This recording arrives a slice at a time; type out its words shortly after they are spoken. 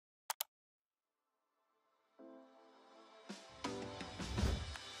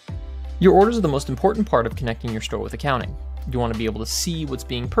Your orders are the most important part of connecting your store with accounting. You want to be able to see what's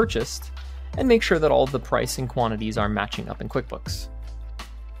being purchased and make sure that all of the price and quantities are matching up in QuickBooks.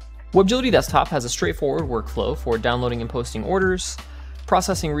 Webgility Desktop has a straightforward workflow for downloading and posting orders,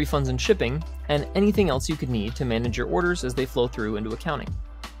 processing refunds and shipping, and anything else you could need to manage your orders as they flow through into accounting.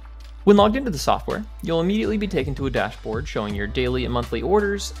 When logged into the software, you'll immediately be taken to a dashboard showing your daily and monthly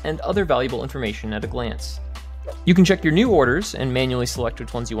orders and other valuable information at a glance. You can check your new orders and manually select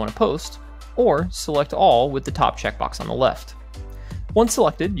which ones you want to post, or select all with the top checkbox on the left. Once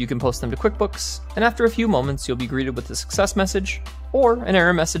selected, you can post them to QuickBooks, and after a few moments you'll be greeted with a success message or an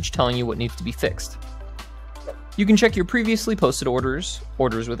error message telling you what needs to be fixed. You can check your previously posted orders,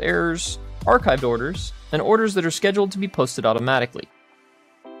 orders with errors, archived orders, and orders that are scheduled to be posted automatically.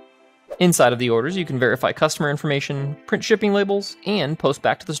 Inside of the orders, you can verify customer information, print shipping labels, and post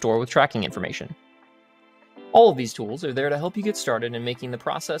back to the store with tracking information. All of these tools are there to help you get started in making the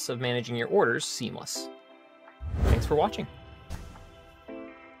process of managing your orders seamless. Thanks for watching.